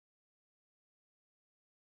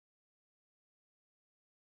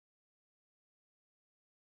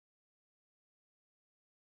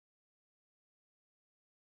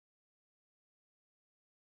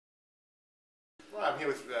Well, I'm here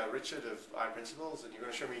with Richard of IPrinciples, and you're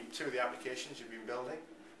going to show me two of the applications you've been building.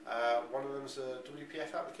 One of them is a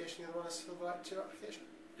WPF application, the other one is a Silverlight 2 application.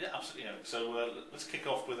 Yeah, absolutely. Yeah. So let's kick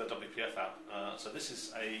off with a WPF app. So this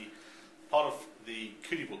is a part of the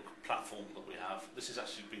Book platform that we have. This has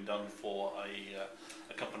actually been done for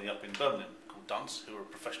a company up in Birmingham called Dunce, who are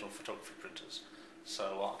professional photography printers.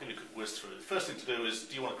 So I'll give you a quick whiz through. The first thing to do is,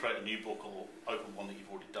 do you want to create a new book or open one that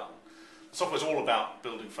you've already done? The software is all about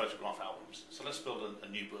building photograph albums. So let's build a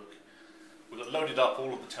new book. We've got loaded up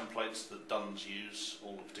all of the templates that Dunce use,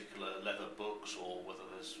 all the particular leather books, or whether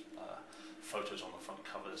there's photos on the front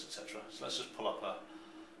covers, etc. So let's just pull up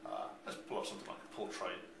something like a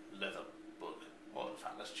portrait leather book. Or in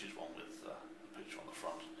fact, let's choose one with a picture on the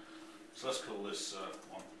front. So let's call this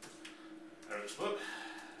one Eric's book.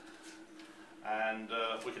 And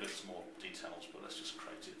we can add some more details, but let's just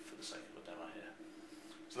create it for the sake of a demo here.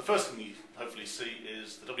 So the first thing you hopefully see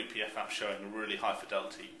is the WPF app showing a really high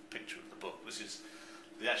fidelity picture of the book. This is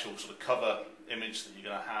the actual sort of cover image that you're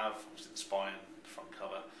going to have, obviously the spine, the front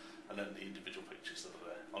cover, and then the individual pictures that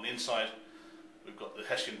are there. On the inside, we've got the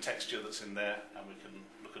Hessian texture that's in there, and we can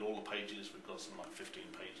look at all the pages. We've got something like 15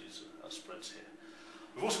 pages of spreads here.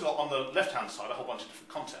 We've also got on the left-hand side a whole bunch of different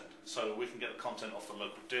content. So we can get the content off the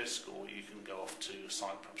local disk, or you can go off to a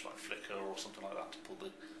site perhaps like Flickr or something like that to pull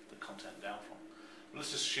the content down from. But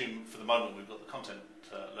let's just assume for the moment we've got the content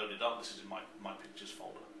loaded up. This is in my pictures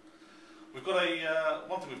folder. We've got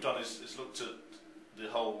one thing we've done is looked at the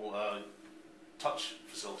whole touch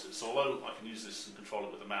facilities. So although I can use this and control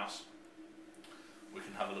it with a mouse, we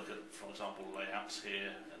can have a look at, for example, layouts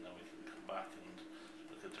here, and then we can come back and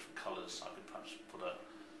look at different colours. I could perhaps put a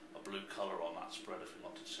blue colour on that spread if we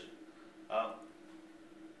wanted to. But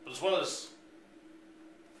as well as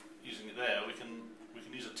using it there, we can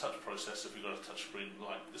use a touch process if we've got a touch screen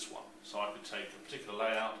like this one. So I could take a particular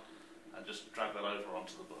layout and just drag that over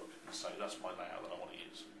onto the book and say that's my layout that I want to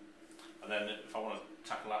use. And then if I want to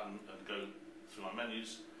tackle that and go through my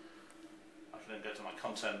menus, I can then go to my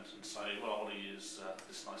content and say, well, I want to use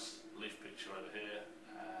this nice leaf picture over here,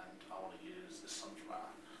 and I want to use this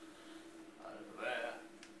sunflower over there,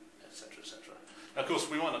 etc., etc. Now, of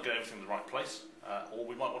course, we might not get everything in the right place, or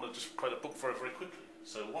we might want to just create a book very, very quickly.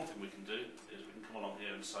 So one thing we can do is we can come along here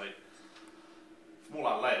and say, from all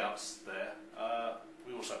our layouts there,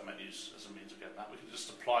 we also have menus as a means of getting that. We can just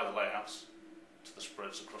apply the layouts to the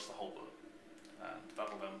spreads across the whole book, and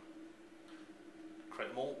that'll then create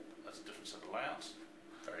them all as a different set of layouts.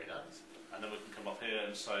 Very nice. And then we can come up here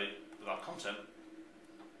and say, with our content,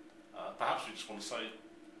 perhaps we just want to say,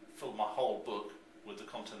 fill my whole book with the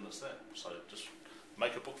content that's there. So just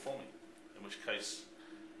make a book for me. In which case,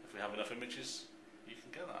 if we have enough images, you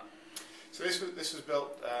can get that. So this was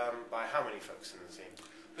built by how many folks in the team?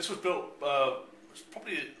 This was built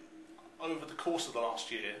probably over the course of the last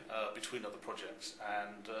year between other projects,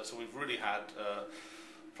 and so we've really had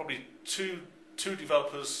probably two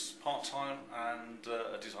developers part-time and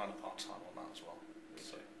a designer part-time on that as well.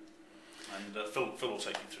 So, and Phil will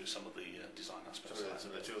take you through some of the design aspects.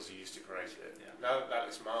 Some of the tools you used to create it. Yeah. Now that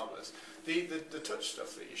looks marvellous. The touch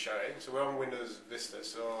stuff that you're showing, so we're on Windows Vista,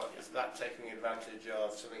 so is that taking advantage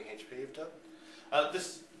of something HP have done?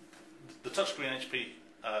 The touchscreen HP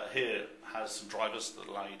here has some drivers that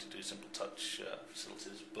allow you to do simple touch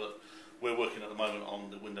facilities, but we're working at the moment on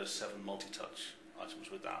the Windows 7 multi-touch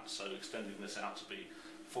items with that, so extending this out to be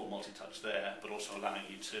full multi-touch there, but also allowing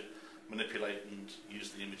you to manipulate and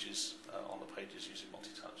use the images on the pages using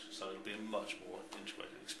multi-touch, so it'll be a much more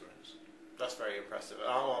integrated experience. That's very impressive.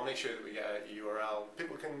 I'll make sure that we get a URL.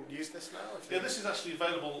 People can use this now? Yeah, this is actually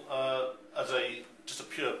available as just a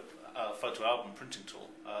pure photo album printing tool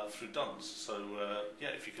through Dunce, so yeah,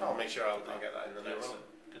 if you can... I'll make sure I'll get that in the notes.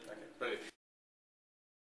 Good. Okay, brilliant.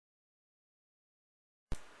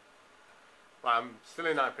 Well, I'm still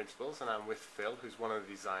in IPrinciples, and I'm with Phil, who's one of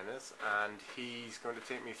the designers, and he's going to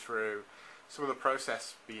take me through some of the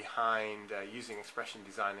process behind using expression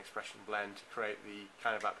design, expression blend to create the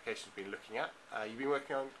kind of applications we've been looking at. You've been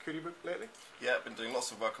working on Book lately? Yeah, I've been doing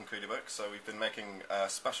lots of work on Book, so we've been making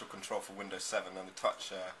special control for Windows 7 and the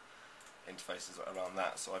touch interfaces around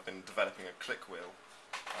that. So I've been developing a click wheel,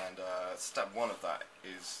 and step one of that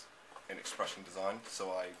is in expression design,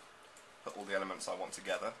 so I put all the elements I want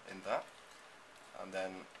together in that. And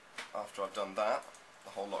then after I've done that,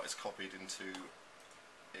 the whole lot is copied into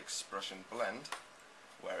expression blend,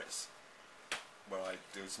 where I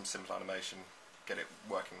do some simple animation, get it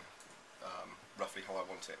working roughly how I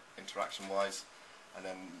want it interaction wise, and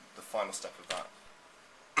then the final step of that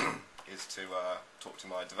is to talk to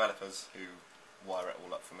my developers who wire it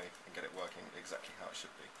all up for me and get it working exactly how it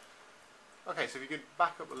should be. Okay, so if you could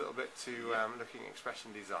back up a little bit to looking at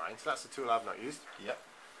expression design. So that's the tool I've not used. Yep.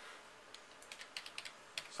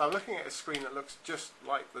 So I'm looking at a screen that looks just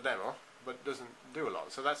like the demo, but doesn't do a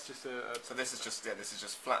lot. So that's just a So this is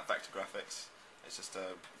just flat vector graphics. It's just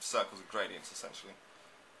circles and gradients essentially,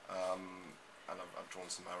 and I've drawn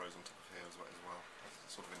some arrows on top of here as well as a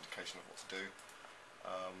sort of indication of what to do.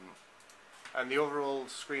 and the overall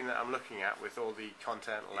screen that I'm looking at with all the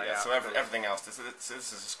content layout. Yeah, so everything else. This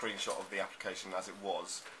is a screenshot of the application as it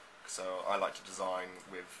was. So I like to design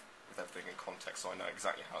with everything in context, so I know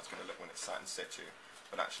exactly how it's going to look when it's sat in situ.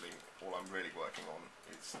 But actually, all I'm really working on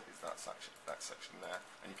is that section there,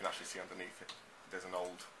 and you can actually see underneath it. There's an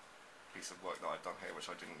old piece of work that I've done here,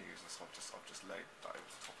 which I didn't use, so I've just laid that over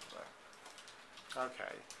the top of there.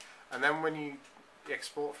 Okay, and then when you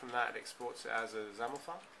export from that, it exports it as a XAML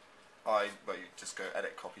file. Well, you just go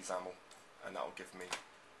edit, copy XAML, and that will give me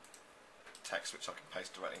text which I can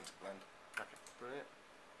paste directly into Blend. Okay, brilliant.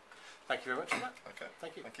 Thank you very much for that. Okay,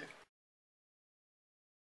 Thank you. Thank you.